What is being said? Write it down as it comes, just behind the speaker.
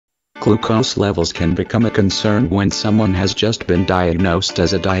Glucose levels can become a concern when someone has just been diagnosed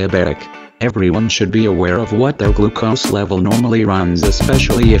as a diabetic. Everyone should be aware of what their glucose level normally runs,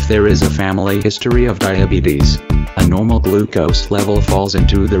 especially if there is a family history of diabetes. A normal glucose level falls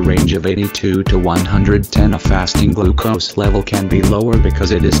into the range of 82 to 110. A fasting glucose level can be lower because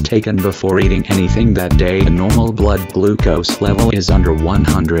it is taken before eating anything that day. A normal blood glucose level is under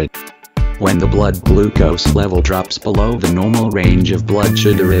 100. When the blood glucose level drops below the normal range of blood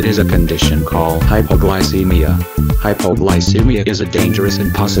sugar, it is a condition called hypoglycemia. Hypoglycemia is a dangerous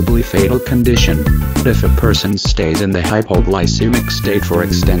and possibly fatal condition. If a person stays in the hypoglycemic state for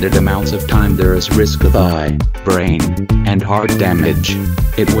extended amounts of time, there is risk of eye, brain, and heart damage.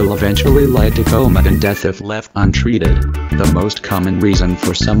 It will eventually lead to coma and death if left untreated. The most common reason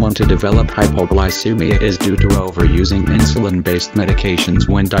for someone to develop hypoglycemia is due to overusing insulin-based medications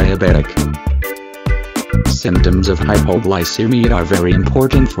when diabetic. Symptoms of hypoglycemia are very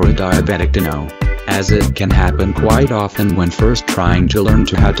important for a diabetic to know, as it can happen quite often when first trying to learn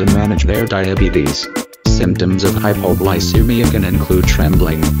how to manage their diabetes. Symptoms of hypoglycemia can include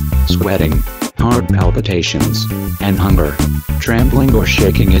trembling, sweating, heart palpitations, and hunger. Trembling or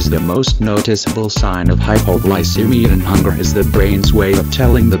shaking is the most noticeable sign of hypoglycemia, and hunger is the brain's way of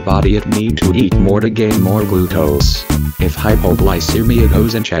telling the body it needs to eat more to gain more glucose. If hypoglycemia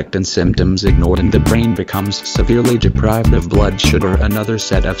goes unchecked and symptoms ignored and the brain becomes severely deprived of blood sugar, another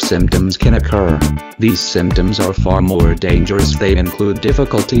set of symptoms can occur. These symptoms are far more dangerous. They include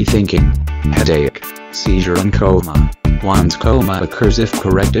difficulty thinking, headache, seizure, and coma. Once coma occurs, if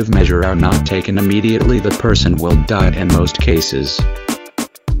corrective measures are not taken immediately, the person will die in most cases.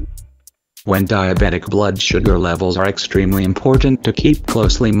 When diabetic, blood sugar levels are extremely important to keep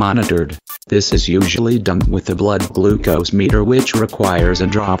closely monitored. This is usually done with the blood glucose meter, which requires a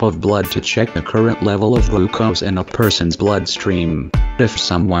drop of blood to check the current level of glucose in a person's bloodstream. If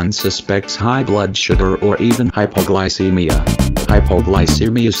someone suspects high blood sugar or even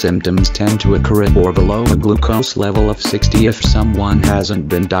hypoglycemia symptoms tend to occur at or below a glucose level of 60. If someone hasn't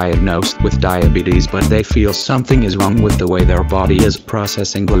been diagnosed with diabetes but they feel something is wrong with the way their body is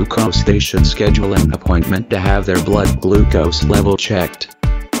processing glucose, they should schedule an appointment to have their blood glucose level checked.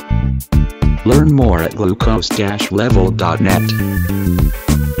 Learn more at glucose-level.net.